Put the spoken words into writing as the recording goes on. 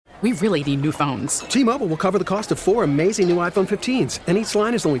We really need new phones. T-Mobile will cover the cost of 4 amazing new iPhone 15s, and each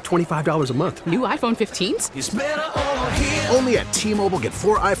line is only $25 a month. New iPhone 15s? It's better over here. Only at T-Mobile, get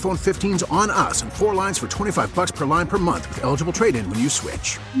 4 iPhone 15s on us and 4 lines for $25 per line per month with eligible trade-in when you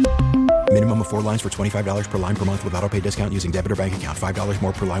switch. Minimum of 4 lines for $25 per line per month with autopay discount using debit or bank account. $5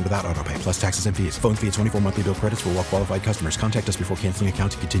 more per line without autopay, plus taxes and fees. Phone fee at 24 monthly bill credits for well-qualified customers. Contact us before canceling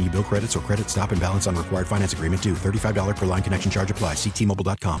account to continue bill credits or credit stop and balance on required finance agreement due. $35 per line connection charge applies. See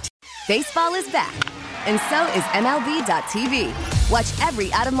T-Mobile.com. Baseball is back, and so is MLB.tv. Watch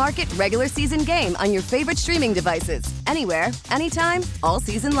every out-of-market regular season game on your favorite streaming devices. Anywhere, anytime, all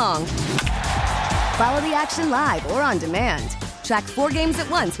season long. Follow the action live or on demand. Track 4 games at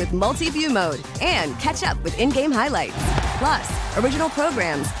once with multi-view mode and catch up with in-game highlights. Plus, original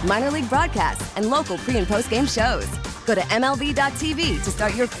programs, minor league broadcasts, and local pre- and post-game shows. Go to MLB.tv to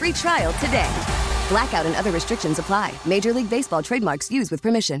start your free trial today. Blackout and other restrictions apply. Major League Baseball trademarks used with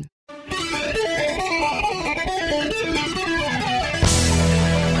permission.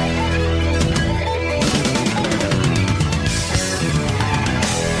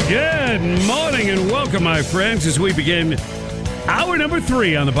 Good morning and welcome, my friends, as we begin hour number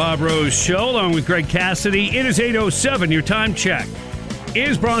 3 on the Bob Rose Show, along with Greg Cassidy. It is 8:07. Your time check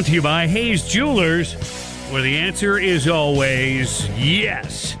is brought to you by Hayes Jewelers, where the answer is always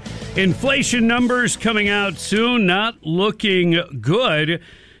yes. Inflation numbers coming out soon, not looking good.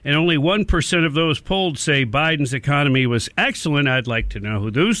 And only 1% of those polled say Biden's economy was excellent. I'd like to know who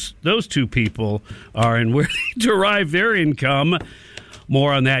those two people are and where they derive their income.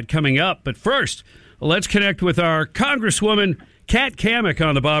 More on that coming up. But first, let's connect with our Congresswoman, Kat Cammack,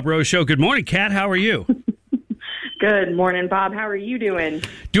 on the Bob Rose Show. Good morning, Kat. How are you? Good morning, Bob. How are you doing?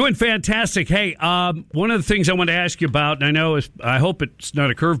 Doing fantastic. Hey, one of the things I want to ask you about, and I hope it's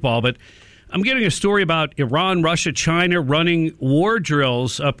not a curveball, but I'm getting a story about Iran, Russia, China running war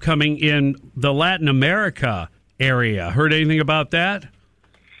drills upcoming in the Latin America area. Heard anything about that?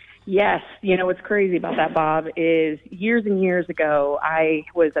 Yes. You know, what's crazy about that, Bob, is years and years ago, I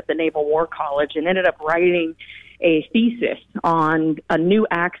was at the Naval War College and ended up writing a thesis on a new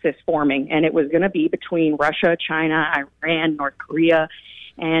axis forming, and it was going to be between Russia, China, Iran, North Korea,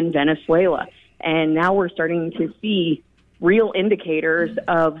 and Venezuela. And now we're starting to see real indicators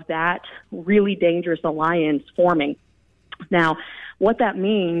of that really dangerous alliance forming. Now, what that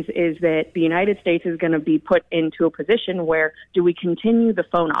means is that the United States is going to be put into a position where do we continue the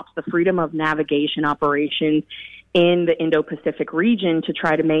FONOPs, the freedom of navigation operations in the Indo-Pacific region to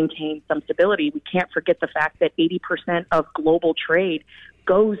try to maintain some stability? We can't forget the fact that 80% of global trade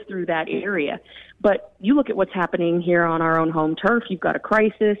goes through that area. But you look at what's happening here on our own home turf. You've got a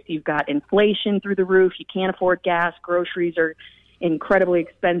crisis. You've got inflation through the roof. You can't afford gas. Groceries are incredibly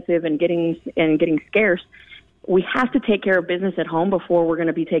expensive and getting scarce. We have to take care of business at home before we're going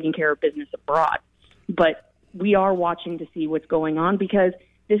to be taking care of business abroad. But we are watching to see what's going on because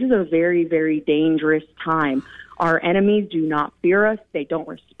this is a very, very dangerous time. Our enemies do not fear us. They don't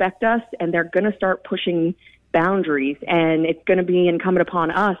respect us, and they're going to start pushing boundaries. And it's going to be incumbent upon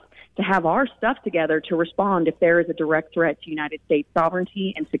us to have our stuff together to respond if there is a direct threat to United States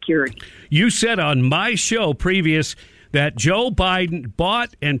sovereignty and security. You said on my show previous that Joe Biden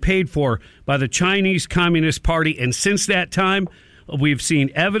bought and paid for by the Chinese Communist Party, and since that time, we've seen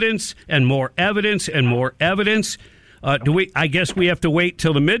evidence and more evidence and more evidence. I guess we have to wait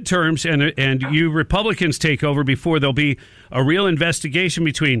till the midterms and you Republicans take over before there'll be a real investigation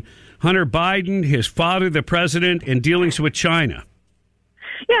between Hunter Biden, his father, the president, and dealings with China.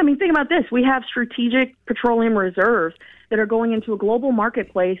 Yeah, I mean, think about this. We have strategic petroleum reserves that are going into a global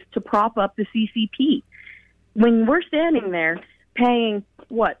marketplace to prop up the CCP. When we're standing there paying,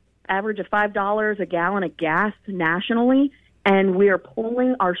 average of $5 a gallon of gas nationally, and we are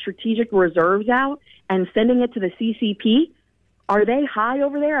pulling our strategic reserves out and sending it to the CCP, are they high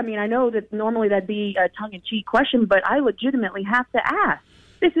over there? I mean, I know that normally that'd be a tongue-in-cheek question, but I legitimately have to ask.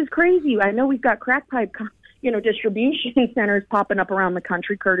 This is crazy. I know we've got crack pipe, distribution centers popping up around the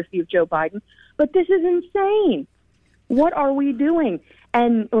country courtesy of Joe Biden, but this is insane. What are we doing?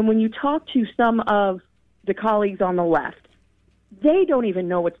 And when you talk to some of the colleagues on the left, they don't even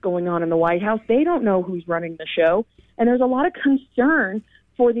know what's going on in the White House. They don't know who's running the show. And there's a lot of concern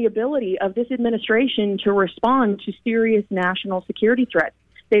for the ability of this administration to respond to serious national security threats.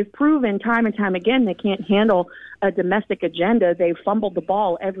 They've proven time and time again they can't handle a domestic agenda. They've fumbled the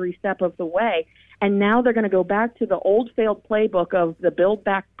ball every step of the way. And now they're going to go back to the old failed playbook of the Build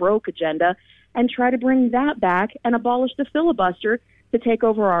Back Broke agenda and try to bring that back and abolish the filibuster to take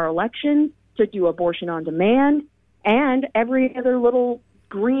over our elections, to do abortion on demand, and every other little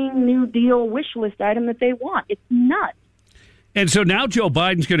Green New Deal wish list item that they want. It's nuts. And so now Joe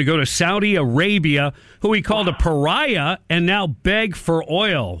Biden's going to go to Saudi Arabia, who he called a pariah, and now beg for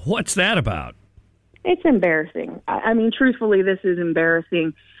oil. What's that about? It's embarrassing. I mean, truthfully, this is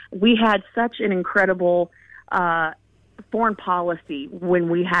embarrassing. We had such an incredible foreign policy when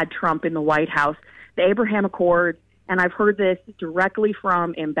we had Trump in the White House, the Abraham Accords, and I've heard this directly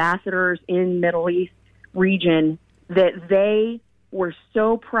from ambassadors in Middle East region, that they were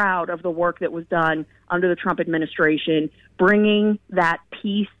so proud of the work that was done under the Trump administration, bringing that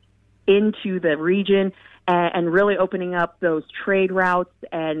peace into the region and really opening up those trade routes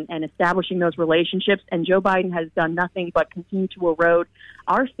and establishing those relationships. And Joe Biden has done nothing but continue to erode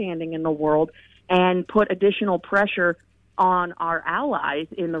our standing in the world and put additional pressure on our allies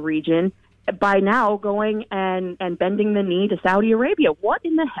in the region by now going and bending the knee to Saudi Arabia. What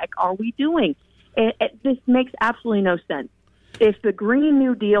in the heck are we doing? This makes absolutely no sense. If the Green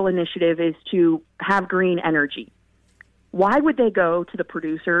New Deal initiative is to have green energy, why would they go to the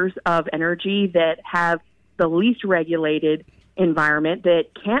producers of energy that have the least regulated environment, that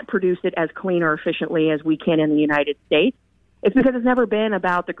can't produce it as clean or efficiently as we can in the United States? It's because it's never been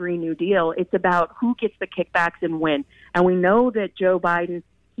about the Green New Deal. It's about who gets the kickbacks and when. And we know that Joe Biden,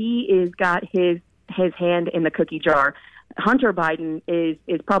 he is got his hand in the cookie jar. Hunter Biden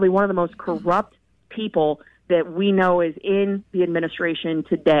is probably one of the most corrupt people that we know is in the administration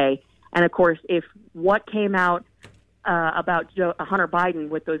today. And of course, if what came out about Hunter Biden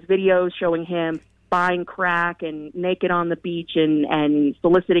with those videos showing him buying crack and naked on the beach and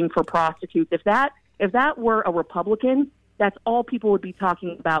soliciting for prostitutes, if that were a Republican, that's all people would be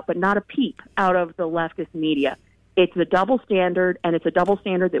talking about, but not a peep out of the leftist media. It's a double standard, and it's a double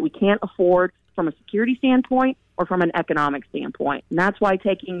standard that we can't afford from a security standpoint or from an economic standpoint. And that's why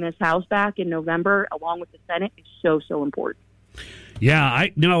taking this House back in November, along with the Senate, is so important. Yeah,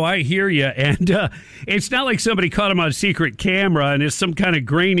 I hear you. And it's not like somebody caught him on secret camera and it's some kind of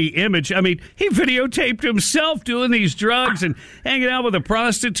grainy image. I mean, he videotaped himself doing these drugs and hanging out with the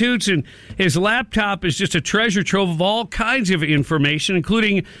prostitutes, and his laptop is just a treasure trove of all kinds of information,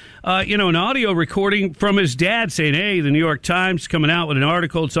 including, an audio recording from his dad saying, hey, the New York Times coming out with an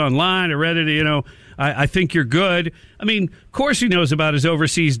article. It's online. I read it, I think you're good. I mean, of course he knows about his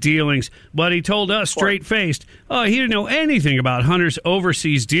overseas dealings, but he told us straight-faced, he didn't know anything about Hunter's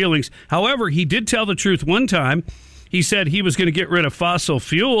overseas dealings. However, he did tell the truth one time. He said he was going to get rid of fossil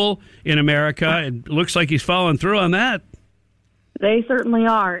fuel in America. It looks like he's following through on that. They certainly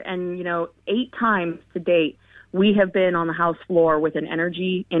are. And, 8 times to date, we have been on the House floor with an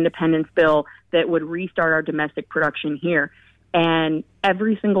energy independence bill that would restart our domestic production here. And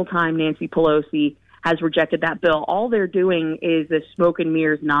every single time Nancy Pelosi has rejected that bill, all they're doing is this smoke and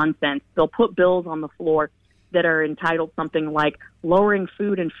mirrors nonsense. They'll put bills on the floor that are entitled something like lowering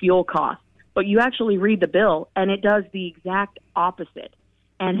food and fuel costs. But you actually read the bill, and it does the exact opposite.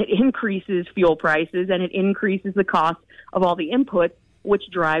 And it increases fuel prices, and it increases the cost of all the inputs, which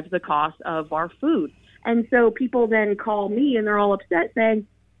drives the cost of our food. And so people then call me, and they're all upset saying,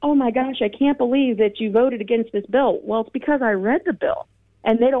 oh, my gosh, I can't believe that you voted against this bill. Well, it's because I read the bill.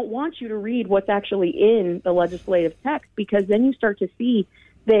 And they don't want you to read what's actually in the legislative text, because then you start to see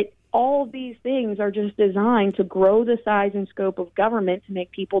that all of these things are just designed to grow the size and scope of government to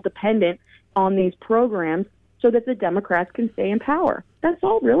make people dependent on these programs so that the Democrats can stay in power. That's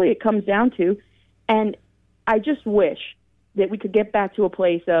all really it comes down to. And I just wish that we could get back to a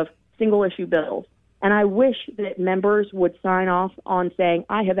place of single-issue bills. And I wish that members would sign off on saying,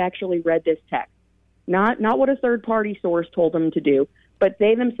 I have actually read this text. Not what a third-party source told them to do, but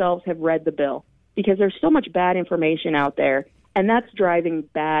they themselves have read the bill, because there's so much bad information out there, and that's driving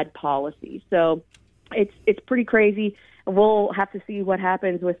bad policy. So it's pretty crazy. We'll have to see what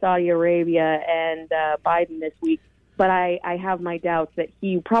happens with Saudi Arabia and Biden this week, but I have my doubts that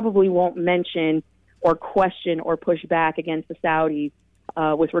he probably won't mention or question or push back against the Saudis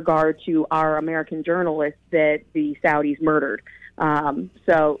with regard to our American journalists that the Saudis murdered.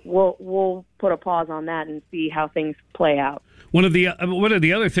 So we'll put a pause on that and see how things play out. One of the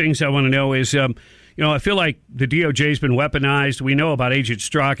other things I want to know is, I feel like the DOJ's been weaponized. We know about Agent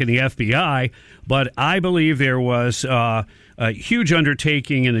Strzok and the FBI, but I believe there was a huge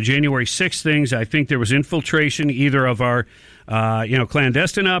undertaking in the January 6th things. I think there was infiltration either of our,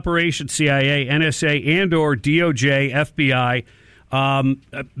 clandestine operations, CIA, NSA, and or DOJ, FBI.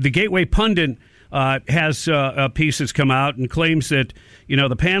 The Gateway Pundit has a piece that's come out and claims that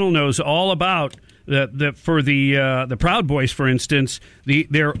the panel knows all about for the Proud Boys, for instance,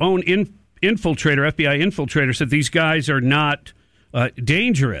 their own infiltrator, FBI infiltrator, said these guys are not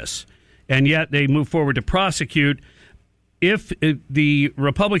dangerous, and yet they move forward to prosecute. If the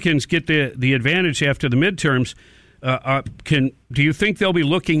Republicans get the advantage after the midterms, do you think they'll be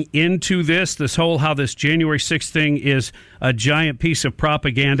looking into this whole how this January 6th thing is a giant piece of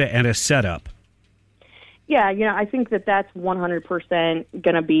propaganda and a setup? Yeah, I think that's 100%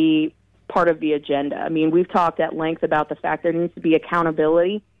 going to be part of the agenda. I mean, we've talked at length about the fact there needs to be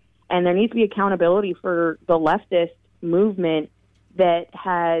accountability, and there needs to be accountability for the leftist movement that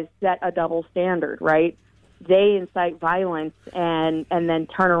has set a double standard, right? They incite violence and then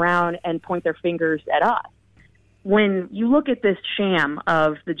turn around and point their fingers at us. When you look at this sham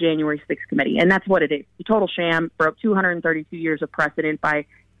of the January 6th committee, and that's what it is, a total sham, broke 232 years of precedent by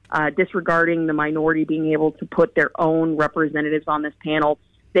disregarding the minority being able to put their own representatives on this panel.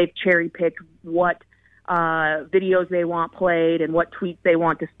 They've cherry-picked what videos they want played and what tweets they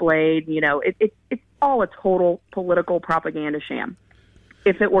want displayed. It's all a total political propaganda sham.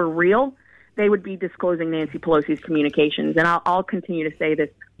 If it were real, they would be disclosing Nancy Pelosi's communications. And I'll continue to say this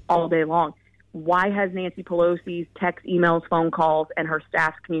all day long. Why has Nancy Pelosi's text, emails, phone calls, and her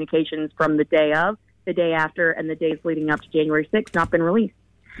staff's communications from the day of, the day after, and the days leading up to January 6th not been released?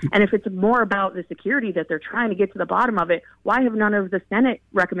 And if it's more about the security that they're trying to get to the bottom of it, why have none of the Senate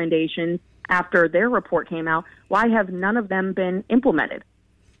recommendations after their report came out, why have none of them been implemented?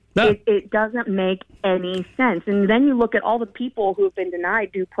 No. It doesn't make any sense. And then you look at all the people who have been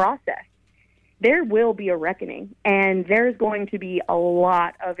denied due process. There will be a reckoning, and there's going to be a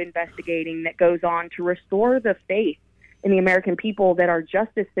lot of investigating that goes on to restore the faith in the American people that our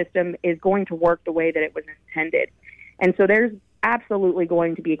justice system is going to work the way that it was intended. And so there's absolutely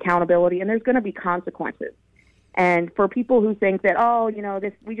going to be accountability, and there's going to be consequences. And for people who think that,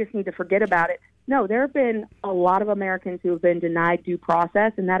 we just need to forget about it, no, there have been a lot of Americans who have been denied due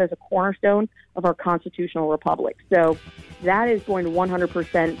process, and that is a cornerstone of our constitutional republic. So that is going to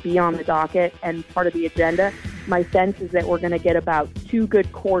 100% be on the docket and part of the agenda. My sense is that we're going to get about 2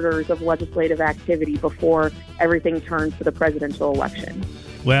 good quarters of legislative activity before everything turns to the presidential election.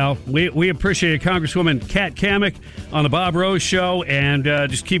 Well, we appreciate it, Congresswoman Kat Cammack on the Bob Rose Show, and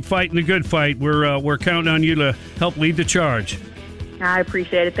just keep fighting the good fight. We're counting on you to help lead the charge. I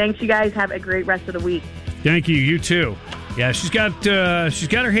appreciate it. Thanks, you guys. Have a great rest of the week. Thank you. You too. Yeah, she's got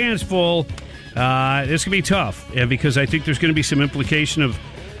her hands full. This can be tough, because I think there's going to be some implication of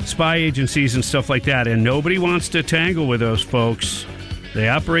spy agencies and stuff like that, and nobody wants to tangle with those folks. They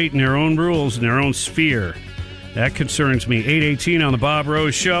operate in their own rules, in their own sphere. That concerns me. 8:18 on the Bob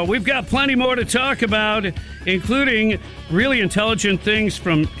Rose Show. We've got plenty more to talk about, including really intelligent things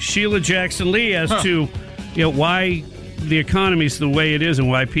from Sheila Jackson Lee as to why the economy's the way it is and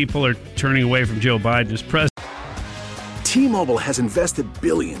why people are turning away from Joe Biden as president. T-Mobile has invested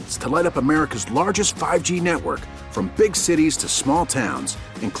billions to light up America's largest 5G network, from big cities to small towns,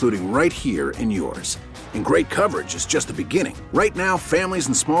 including right here in yours. And great coverage is just the beginning. Right now, families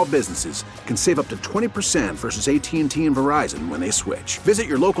and small businesses can save up to 20% versus AT&T and Verizon when they switch. Visit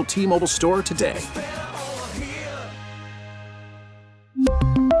your local T-Mobile store today.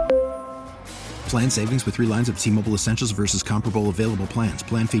 Plan savings with 3 lines of T-Mobile Essentials versus comparable available plans.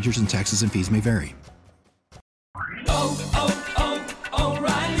 Plan features and taxes and fees may vary.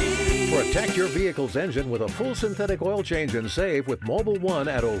 Protect your vehicle's engine with a full synthetic oil change and save with Mobil 1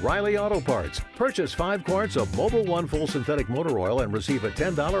 at O'Reilly Auto Parts. Purchase 5 quarts of Mobil 1 full synthetic motor oil and receive a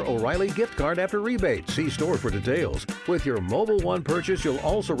 $10 O'Reilly gift card after rebate. See store for details. With your Mobil 1 purchase, you'll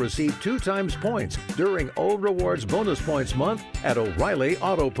also receive 2 times points during O Rewards Bonus Points Month at O'Reilly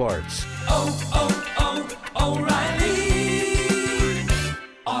Auto Parts. O'Reilly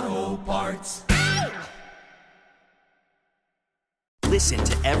Auto Parts. Listen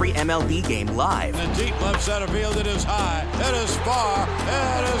to every MLB game live. In the deep left center field, it is high, it is far,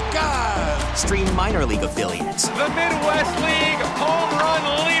 it is gone. Stream minor league affiliates. The Midwest League home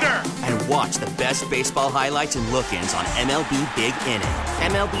run leader. And watch the best baseball highlights and look-ins on MLB Big Inning.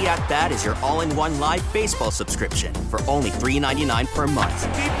 MLB At Bat is your all-in-one live baseball subscription for only $3.99 per month.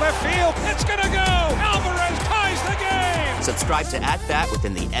 Deep left field, it's gonna go. Alvarez ties the game. Subscribe to At Bat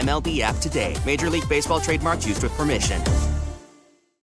within the MLB app today. Major League Baseball trademarks used with permission.